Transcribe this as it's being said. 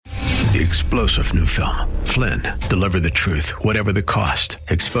The explosive new film, Flynn, deliver the truth, whatever the cost,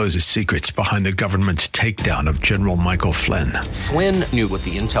 exposes secrets behind the government's takedown of General Michael Flynn. Flynn knew what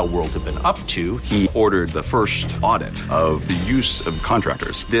the intel world had been up to. He ordered the first audit of the use of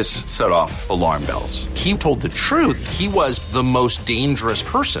contractors. This set off alarm bells. He told the truth. He was the most dangerous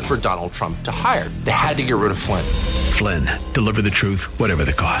person for Donald Trump to hire. They had to get rid of Flynn. Flynn, deliver the truth, whatever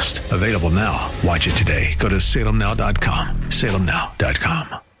the cost. Available now. Watch it today. Go to salemnow.com.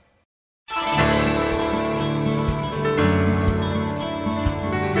 salemnow.com.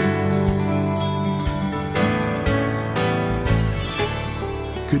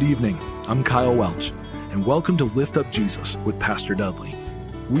 Good evening. I'm Kyle Welch, and welcome to Lift Up Jesus with Pastor Dudley.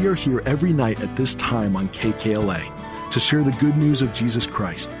 We are here every night at this time on KKLA to share the good news of Jesus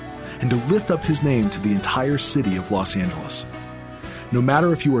Christ and to lift up his name to the entire city of Los Angeles. No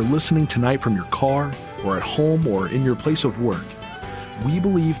matter if you are listening tonight from your car or at home or in your place of work, we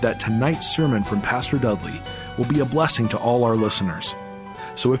believe that tonight's sermon from Pastor Dudley will be a blessing to all our listeners.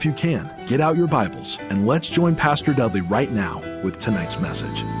 So if you can, get out your Bibles and let's join Pastor Dudley right now with tonight's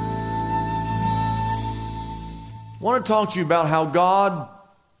message. I want to talk to you about how God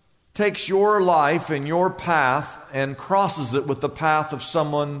takes your life and your path and crosses it with the path of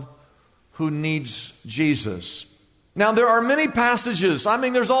someone who needs Jesus. Now, there are many passages.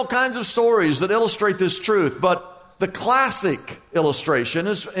 There's all kinds of stories that illustrate this truth, but the classic illustration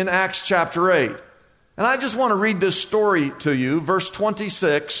is in Acts chapter 8. And I just want to read this story to you, verse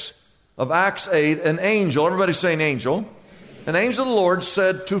 26 of Acts 8. An angel, everybody say an angel. An angel of the Lord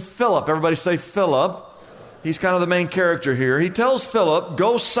said to Philip, everybody say Philip. He's kind of the main character here. He tells Philip,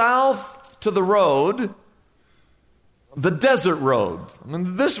 go south to the road, the desert road.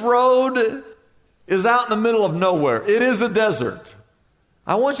 This road is out in the middle of nowhere. It is a desert.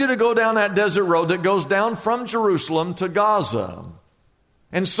 I want you to go down that desert road that goes down from Jerusalem to Gaza.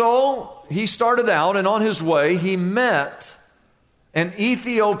 And so he started out, and on his way, he met an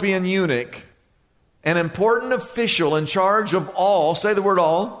Ethiopian eunuch, an important official in charge of all, say the word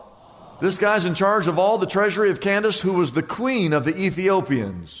all. This guy's in charge of all the treasury of Candace, who was the queen of the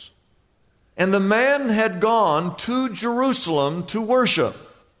Ethiopians. And the man had gone to Jerusalem to worship.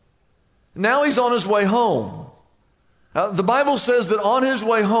 Now he's on his way home. The Bible says that on his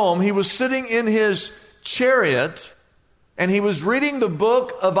way home, he was sitting in his chariot and he was reading the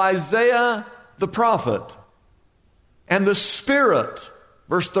book of Isaiah the prophet. And the Spirit,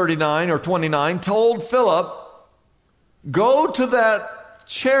 verse 39 or 29, told Philip, go to that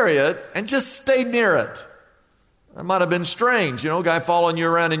chariot and just stay near it. That might have been strange, a guy following you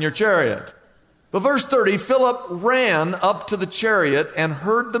around in your chariot. But verse 30, Philip ran up to the chariot and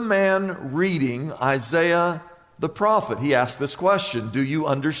heard the man reading Isaiah the prophet. He asked this question, do you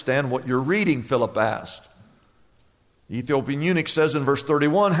understand what you're reading? Philip asked. The Ethiopian eunuch says in verse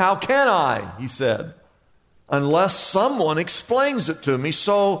 31, how can I, he said, unless someone explains it to me.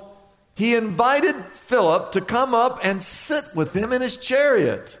 So he invited Philip to come up and sit with him in his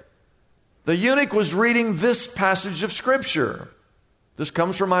chariot. The eunuch was reading this passage of Scripture. This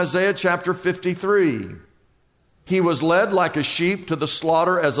comes from Isaiah chapter 53. He was led like a sheep to the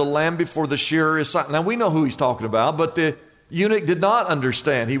slaughter as a lamb before the shearer is silent. Now we know who he's talking about, but the eunuch did not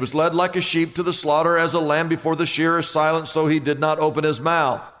understand. He was led like a sheep to the slaughter as a lamb before the shearer is silent, so he did not open his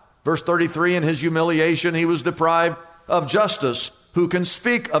mouth. Verse 33, in his humiliation he was deprived of justice. Who can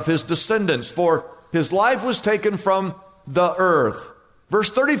speak of his descendants? For his life was taken from the earth. Verse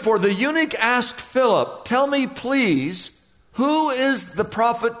 34, the eunuch asked Philip, tell me please, who is the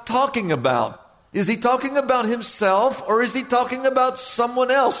prophet talking about? Is he talking about himself or is he talking about someone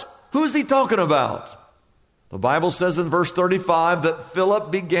else? Who is he talking about? The Bible says in verse 35 that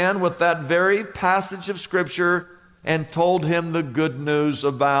Philip began with that very passage of Scripture and told him the good news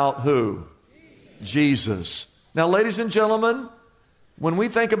about who? Jesus. Now, ladies and gentlemen, when we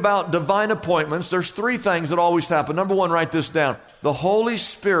think about divine appointments, there's three things that always happen. Number one, write this down. The Holy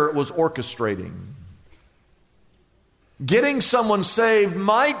Spirit was orchestrating. Getting someone saved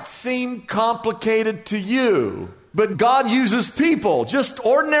might seem complicated to you, but God uses people, just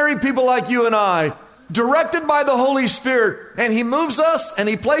ordinary people like you and I, directed by the Holy Spirit, and He moves us, and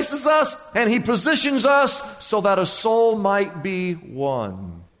He places us, and He positions us so that a soul might be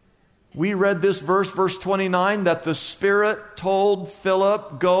won. We read this verse 29, that the Spirit told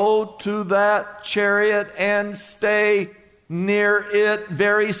Philip, go to that chariot and stay near it.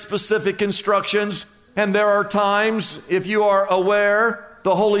 Very specific instructions. And there are times, if you are aware,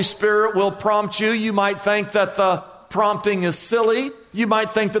 the Holy Spirit will prompt you. You might think that the prompting is silly. You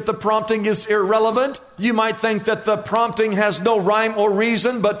might think that the prompting is irrelevant. You might think that the prompting has no rhyme or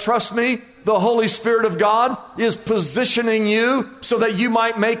reason. But trust me, the Holy Spirit of God is positioning you so that you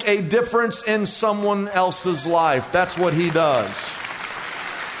might make a difference in someone else's life. That's what He does.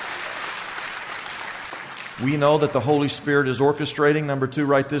 We know that the Holy Spirit is orchestrating. Number 2,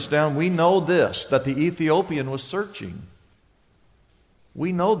 write this down. We know this, that the Ethiopian was searching.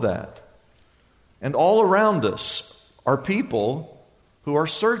 We know that. And all around us are people who are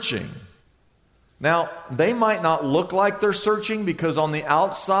searching. Now, they might not look like they're searching because on the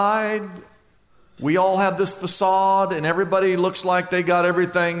outside, we all have this facade and everybody looks like they got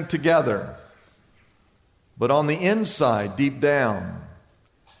everything together. But on the inside, deep down,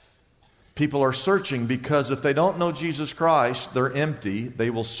 people are searching because if they don't know Jesus Christ, they're empty.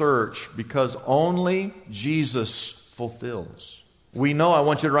 They will search because only Jesus fulfills. We know, I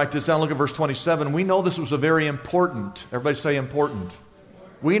want you to write this down, look at verse 27. We know this was a very important, everybody say important.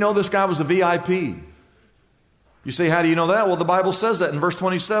 We know this guy was a VIP. You say, how do you know that? Well, the Bible says that in verse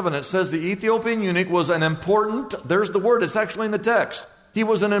 27. It says the Ethiopian eunuch was an important, there's the word, it's actually in the text. He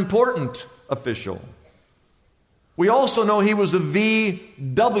was an important official. We also know he was a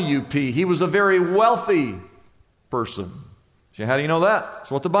VWP. He was a very wealthy person. See, how do you know that?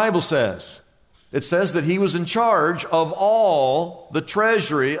 That's what the Bible says. It says that he was in charge of all the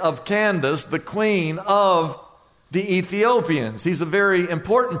treasury of Candace, the queen of the Ethiopians. He's a very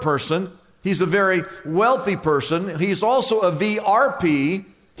important person. He's a very wealthy person. He's also a VRP.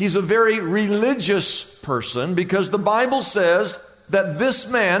 He's a very religious person because the Bible says that this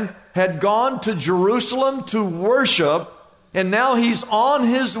man had gone to Jerusalem to worship, and now he's on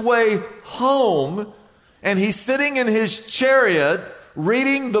his way home, and he's sitting in his chariot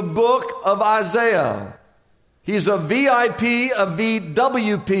reading the book of Isaiah. He's a VIP, a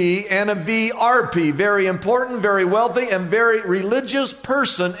VWP, and a VRP. Very important, very wealthy, and very religious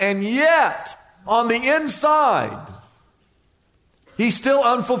person, and yet, on the inside, he's still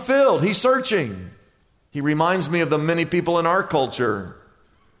unfulfilled. He's searching. He reminds me of the many people in our culture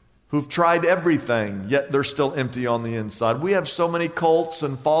who've tried everything, yet they're still empty on the inside. We have so many cults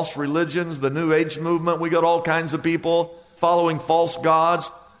and false religions, the New Age movement. We got all kinds of people following false gods,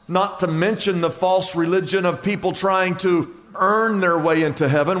 not to mention the false religion of people trying to earn their way into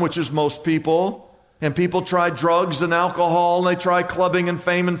heaven, which is most people. And people try drugs and alcohol, and they try clubbing and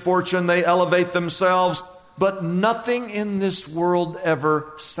fame and fortune. They elevate themselves. But nothing in this world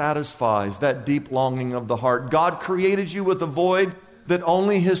ever satisfies that deep longing of the heart. God created you with a void that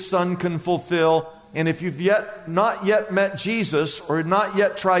only His Son can fulfill. And if you've not yet met Jesus or not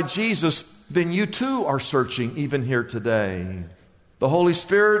yet tried Jesus, then you too are searching even here today. The Holy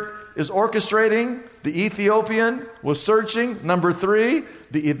Spirit is orchestrating. The Ethiopian was searching. Number 3,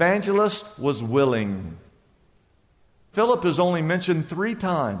 the evangelist was willing. Philip is only mentioned 3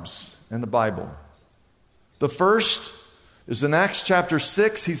 times in the Bible. The first is in Acts chapter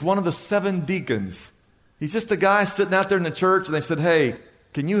 6. He's one of the 7 deacons. He's just a guy sitting out there in the church, and they said, hey,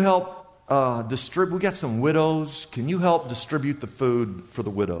 can you help distribute? We got some widows. Can you help distribute the food for the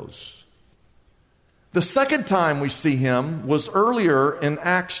widows? The second time we see him was earlier in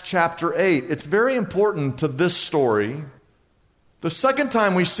Acts chapter 8. It's very important to this story. The second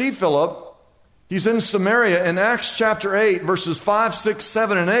time we see Philip, he's in Samaria in Acts chapter 8, verses 5, 6,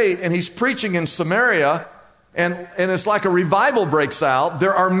 7, and 8, and he's preaching in Samaria, and it's like a revival breaks out.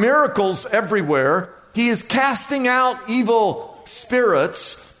 There are miracles everywhere. He is casting out evil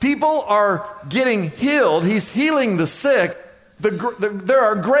spirits. People are getting healed. He's healing the sick. There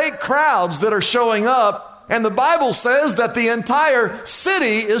are great crowds that are showing up, and the Bible says that the entire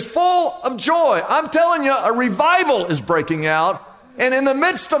city is full of joy. I'm telling you, a revival is breaking out, and in the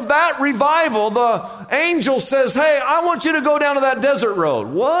midst of that revival, the angel says, hey, I want you to go down to that desert road.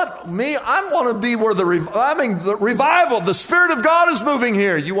 What? Me? I want to be where the revival, the Spirit of God is moving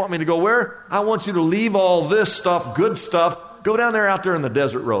here. You want me to go where? I want you to leave all this stuff, good stuff, go down there out there in the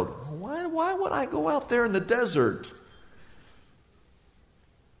desert road. Why would I go out there in the desert?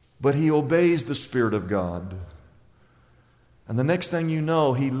 But he obeys the Spirit of God. And the next thing you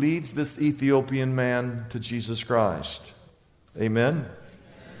know, he leads this Ethiopian man to Jesus Christ. Amen?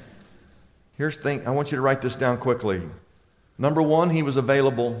 Here's the thing. I want you to write this down quickly. Number 1, he was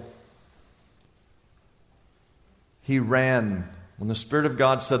available. He ran. When the Spirit of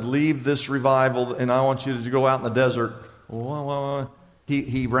God said, leave this revival and I want you to go out in the desert.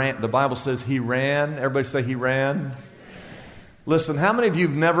 He ran. The Bible says he ran. Everybody say he ran. Listen, how many of you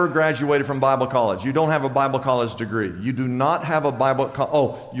have never graduated from Bible college? You don't have a Bible college degree. You do not have a Bible college.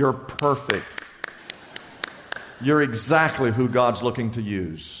 Oh, you're perfect. You're exactly who God's looking to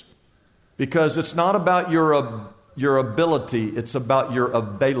use. Because it's not about your ability, it's about your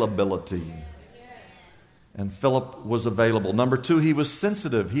availability. And Philip was available. Number 2, he was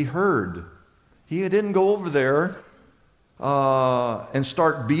sensitive. He heard. He didn't go over there and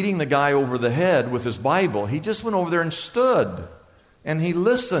start beating the guy over the head with his Bible. He just went over there and stood. And he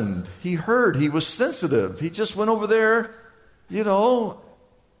listened. He heard. He was sensitive. He just went over there, you know.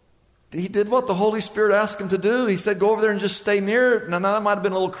 He did what the Holy Spirit asked him to do. He said, go over there and just stay near it. Now, that might have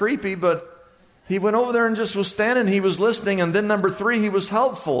been a little creepy, but he went over there and just was standing. He was listening. And then number 3, he was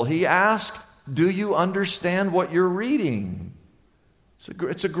helpful. He asked, do you understand what you're reading?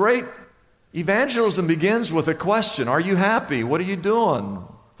 It's a great... Evangelism begins with a question. Are you happy? What are you doing?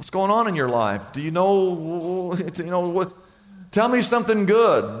 What's going on in your life? Do you know what? Tell me something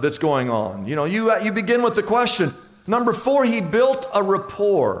good that's going on. You know, you begin with the question. Number 4, he built a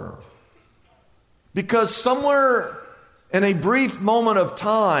rapport. Because somewhere in a brief moment of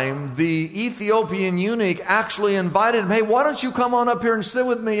time, the Ethiopian eunuch actually invited him, hey, why don't you come on up here and sit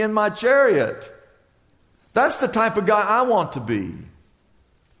with me in my chariot? That's the type of guy I want to be.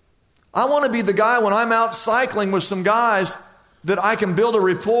 I want to be the guy when I'm out cycling with some guys that I can build a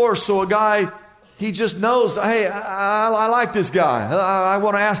rapport so a guy, he just knows, hey, I like this guy. I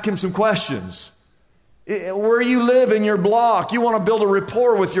want to ask him some questions. Where you live in your block, you want to build a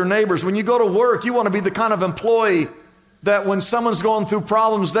rapport with your neighbors. When you go to work, you want to be the kind of employee that when someone's going through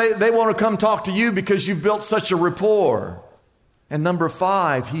problems, they want to come talk to you because you've built such a rapport. And number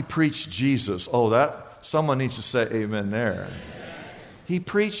 5, he preached Jesus. Oh, someone needs to say amen there. He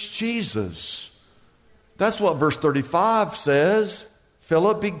preached Jesus. That's what verse 35 says.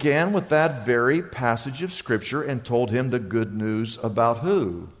 Philip began with that very passage of Scripture and told him the good news about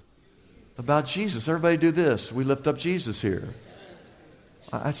who? About Jesus. Everybody do this. We lift up Jesus here.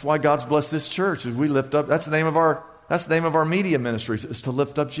 That's why God's blessed this church. Is we lift up. That's the name of our media ministry, is to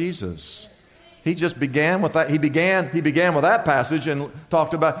lift up Jesus. He just began with that. He began with that passage and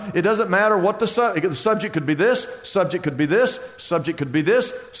talked about, it doesn't matter what the subject could be this, subject could be this, subject could be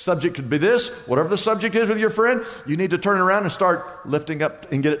this, subject could be this. Whatever the subject is with your friend, you need to turn around and start lifting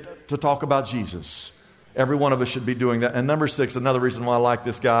up and get it to talk about Jesus. Every one of us should be doing that. And number 6, another reason why I like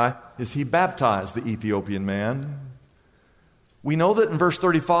this guy, is he baptized the Ethiopian man. We know that in verse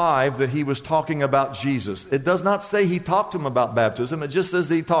 35 that he was talking about Jesus. It does not say he talked to him about baptism. It just says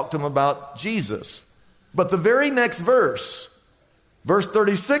that he talked to him about Jesus. But the very next verse, verse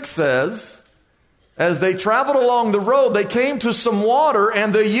 36 says, as they traveled along the road, they came to some water,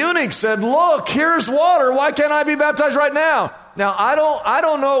 and the eunuch said, look, here's water. Why can't I be baptized right now? Now, I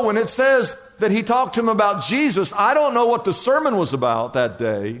don't know when it says that he talked to him about Jesus. I don't know what the sermon was about that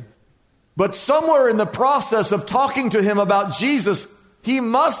day. But somewhere in the process of talking to him about Jesus, he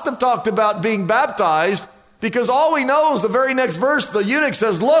must have talked about being baptized, because all we know is the very next verse, the eunuch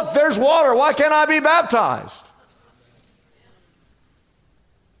says, look, there's water. Why can't I be baptized?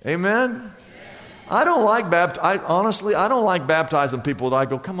 Amen? I don't like honestly, I don't like baptizing people that I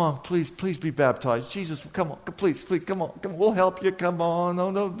go, come on, please be baptized. Jesus, come on, please, come on, we'll help you, come on.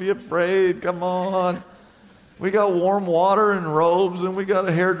 Don't be afraid, come on. We got warm water and robes, and we got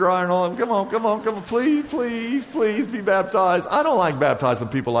a hairdryer and all that. Come on, please be baptized. I don't like baptizing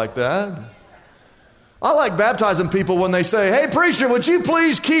people like that. I like baptizing people when they say, hey, preacher, would you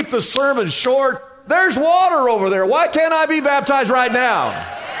please keep the sermon short? There's water over there. Why can't I be baptized right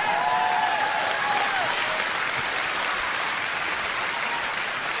now?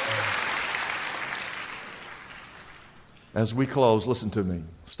 As we close, listen to me.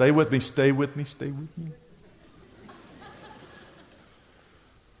 Stay with me.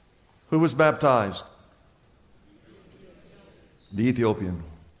 Who was baptized? The Ethiopian.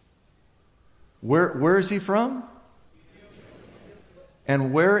 Where is he from?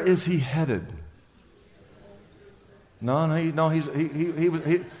 And where is he headed? He'd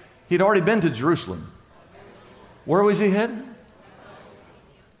already been to Jerusalem. Where was he headed?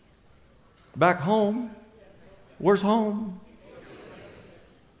 Back home. Where's home?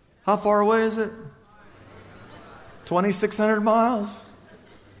 How far away is it? 2,600 miles.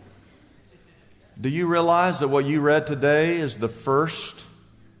 Do you realize that what you read today is the first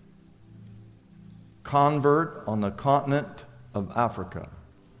convert on the continent of Africa?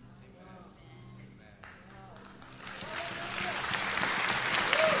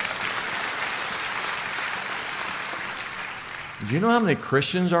 Do you know how many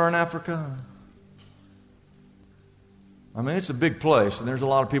Christians are in Africa? I mean, it's a big place, and there's a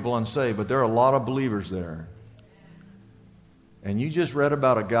lot of people unsaved, but there are a lot of believers there. And you just read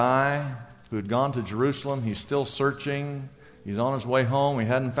about a guy who had gone to Jerusalem. He's still searching. He's on his way home. He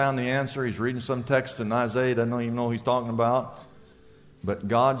hadn't found the answer. He's reading some text in Isaiah. Doesn't even know what he's talking about. But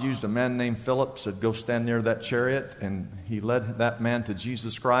God used a man named Philip, said, go stand near that chariot. And he led that man to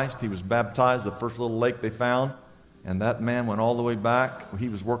Jesus Christ. He was baptized, the first little lake they found. And that man went all the way back. He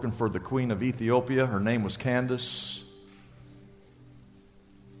was working for the Queen of Ethiopia. Her name was Candace.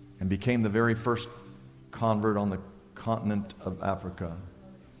 And became the very first convert on the continent of Africa.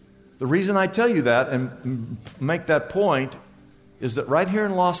 The reason I tell you that and make that point is that right here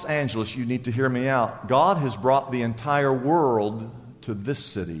in Los Angeles, you need to hear me out. God has brought the entire world to this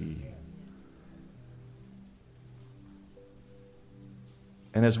city.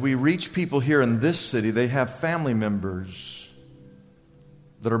 And as we reach people here in this city, they have family members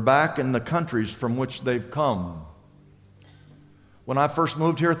that are back in the countries from which they've come. When I first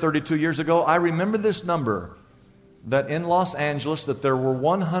moved here 32 years ago, I remember this number, that in Los Angeles that there were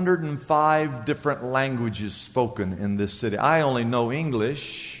 105 different languages spoken in this city. I only know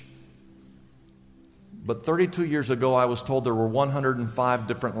English, but 32 years ago I was told there were 105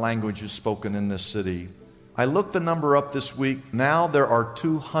 different languages spoken in this city. I looked the number up this week. Now there are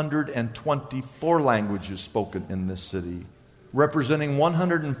 224 languages spoken in this city, representing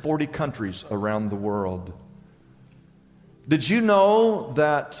 140 countries around the world. Did you know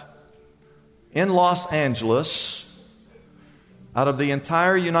that in Los Angeles, out of the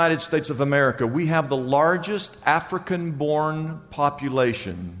entire United States of America, we have the largest African-born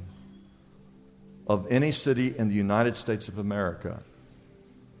population of any city in the United States of America?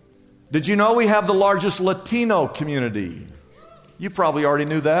 Did you know we have the largest Latino community? You probably already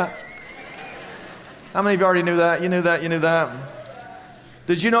knew that. How many of you already knew that? You knew that, you knew that.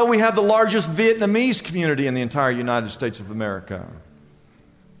 Did you know we have the largest Vietnamese community in the entire United States of America?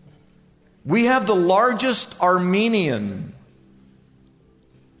 We have the largest Armenian.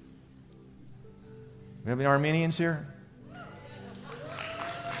 We have any Armenians here?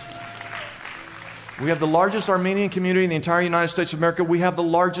 We have the largest Armenian community in the entire United States of America. We have the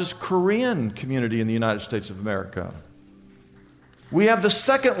largest Korean community in the United States of America. We have the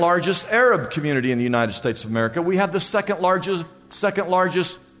second largest Arab community in the United States of America. We have the second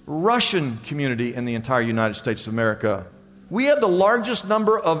largest Russian community in the entire United States of America. We have the largest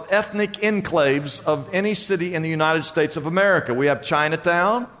number of ethnic enclaves of any city in the United States of America. We have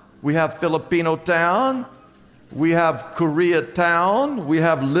Chinatown. We have Filipino Town. We have Koreatown. We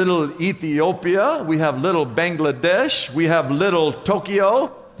have Little Ethiopia. We have Little Bangladesh. We have Little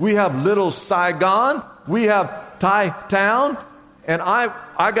Tokyo. We have Little Saigon. We have Thai Town. And I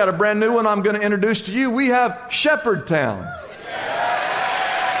got a brand new one I'm going to introduce to you. We have Shepherd Town.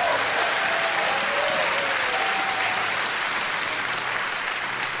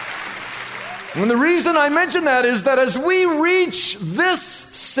 And the reason I mention that is that as we reach this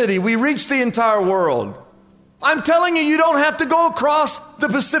city, we reach the entire world. I'm telling you, you don't have to go across the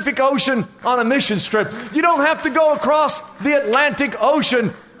Pacific Ocean on a mission trip. You don't have to go across the Atlantic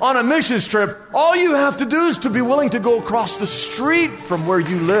Ocean on a mission trip. All you have to do is to be willing to go across the street from where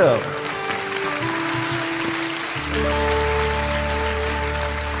you live.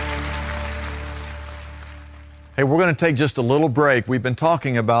 Hey, we're going to take just a little break. We've been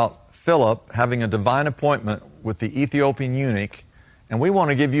talking about Philip having a divine appointment with the Ethiopian eunuch, and we want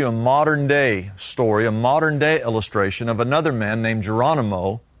to give you a modern-day story, a modern-day illustration of another man named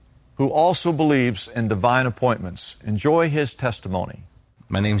Geronimo who also believes in divine appointments. Enjoy his testimony.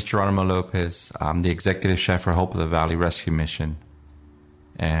 My name is Geronimo Lopez. I'm the executive chef for Hope of the Valley Rescue Mission,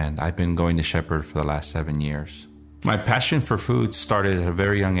 and I've been going to Shepherd for the last 7 years. My passion for food started at a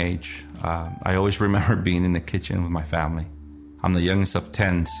very young age. I always remember being in the kitchen with my family. I'm the youngest of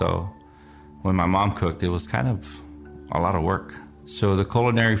 10, so when my mom cooked, it was kind of a lot of work. So the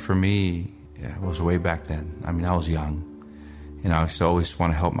culinary for me was way back then. I mean, I was young, and I used to always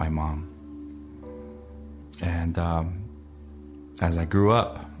want to help my mom. And as I grew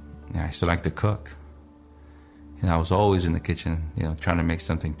up, I used to like to cook. And I was always in the kitchen, trying to make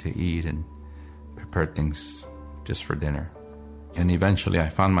something to eat and prepare things just for dinner. And eventually I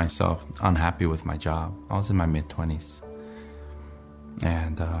found myself unhappy with my job. I was in my mid-20s.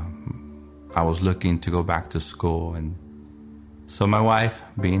 And I was looking to go back to school. And so my wife,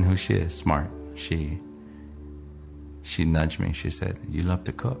 being who she is, smart, she nudged me. She said, "You love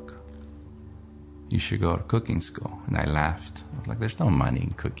to cook. You should go to cooking school." And I laughed. I was like, "There's no money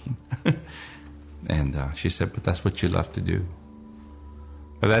in cooking." And she said, "But that's what you love to do."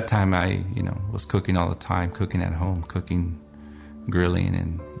 By that time, I, was cooking all the time, cooking at home, cooking, grilling,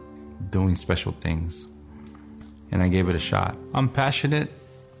 and doing special things. And I gave it a shot. I'm passionate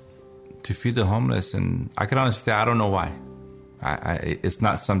to feed the homeless, and I can honestly say I don't know why. It's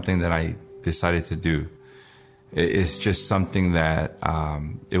not something that I decided to do. It's just something that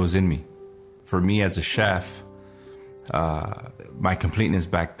it was in me. For me as a chef, my completeness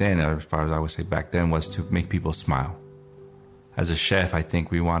back then, or as far as I would say back then, was to make people smile. As a chef, I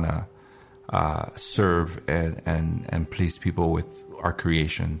think we want to serve and please people with our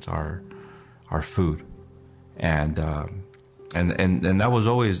creations, our food, and that was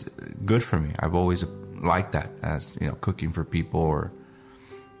always good for me. I've always liked that, as cooking for people,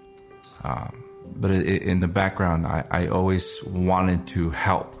 but in the background, I always wanted to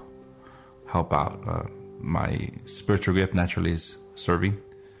help out. My spiritual gift naturally is serving,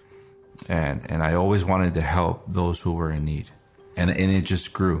 and I always wanted to help those who were in need, and it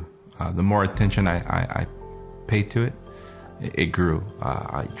just grew. The more attention I paid to it, it grew.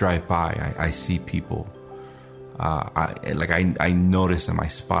 I drive by, I see people. I notice them, I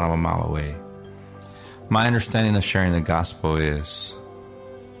spot them a mile away. My understanding of sharing the gospel is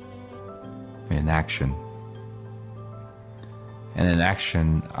in action. And in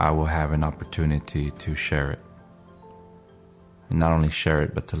action, I will have an opportunity to share it. And not only share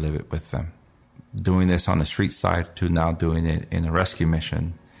it, but to live it with them. Doing this on the street side to now doing it in a rescue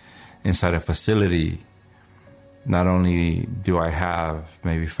mission inside a facility. Not only do I have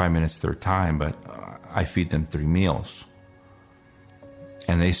maybe 5 minutes of their time, but I feed them 3 meals.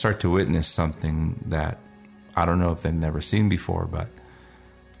 And they start to witness something that I don't know if they've never seen before, but,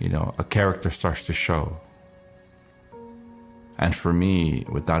 a character starts to show. And for me,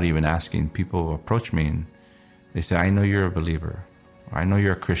 without even asking, people approach me and they say, I know you're a believer. Or, I know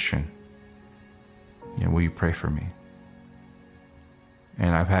you're a Christian. Will you pray for me?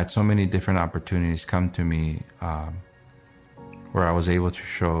 And I've had so many different opportunities come to me where I was able to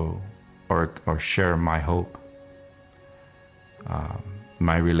show or share my hope,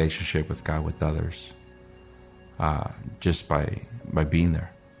 my relationship with God, with others, just by being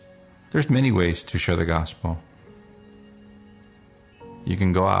there. There's many ways to share the gospel. You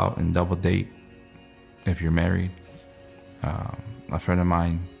can go out and double date if you're married. A friend of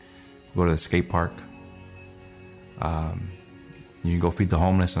mine, go to the skate park. You can go feed the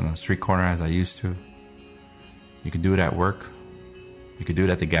homeless on a street corner as I used to. You can do it at work. You can do it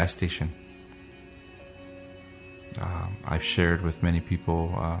at the gas station. I've shared with many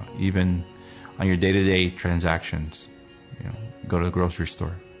people, even on your day-to-day transactions. Go to the grocery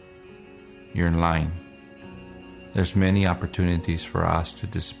store. You're in line. There's many opportunities for us to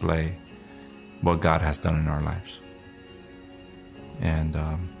display what God has done in our lives. And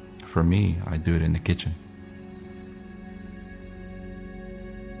for me, I do it in the kitchen.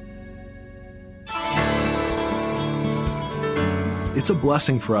 It's a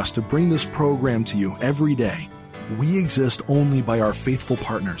blessing for us to bring this program to you every day. We exist only by our faithful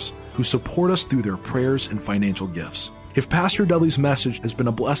partners who support us through their prayers and financial gifts. If Pastor Dudley's message has been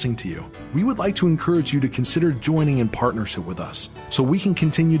a blessing to you, we would like to encourage you to consider joining in partnership with us so we can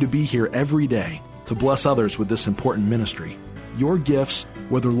continue to be here every day to bless others with this important ministry. Your gifts,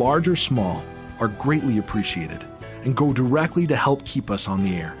 whether large or small, are greatly appreciated and go directly to help keep us on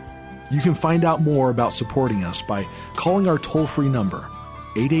the air. You can find out more about supporting us by calling our toll-free number,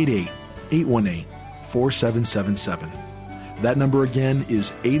 888-818-4777. That number again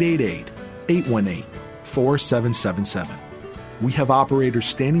is 888-818-4777. We have operators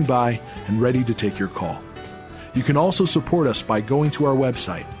standing by and ready to take your call. You can also support us by going to our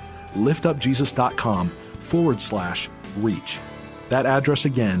website, liftupjesus.com/reach. That address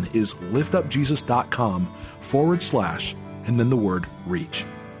again is liftupjesus.com/ and then the word reach.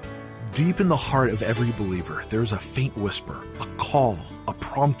 Deep in the heart of every believer, there's a faint whisper, a call, a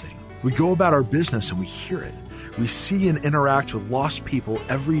prompting. We go about our business and we hear it. We see and interact with lost people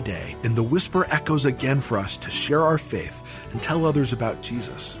every day, and the whisper echoes again for us to share our faith and tell others about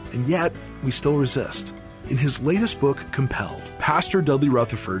Jesus. And yet, we still resist. In his latest book, Compelled, Pastor Dudley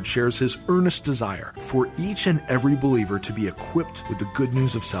Rutherford shares his earnest desire for each and every believer to be equipped with the good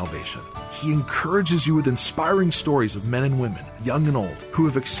news of salvation. He encourages you with inspiring stories of men and women, young and old, who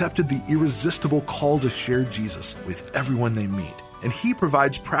have accepted the irresistible call to share Jesus with everyone they meet. And he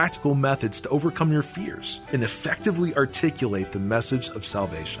provides practical methods to overcome your fears and effectively articulate the message of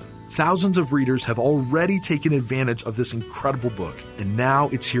salvation. Thousands of readers have already taken advantage of this incredible book, and now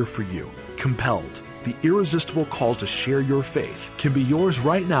it's here for you. Compelled, the irresistible call to share your faith, can be yours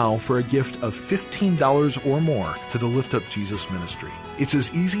right now for a gift of $15 or more to the Lift Up Jesus Ministry. It's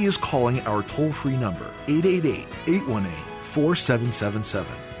as easy as calling our toll-free number, 888-818-4777.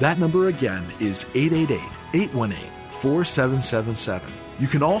 That number again is 888-818-4777. You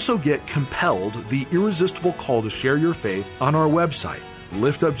can also get Compelled, the irresistible call to share your faith, on our website,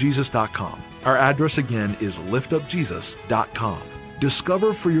 liftupjesus.com. Our address again is liftupjesus.com.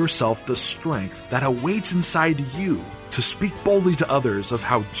 Discover for yourself the strength that awaits inside you to speak boldly to others of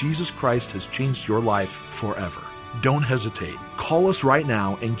how Jesus Christ has changed your life forever. Don't hesitate. Call us right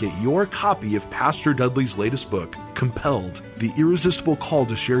now and get your copy of Pastor Dudley's latest book, compelled the irresistible call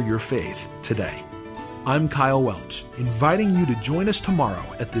to share your faith today. I'm Kyle Welch, inviting you to join us tomorrow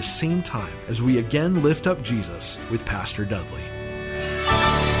at this same time as we again lift up Jesus with Pastor Dudley.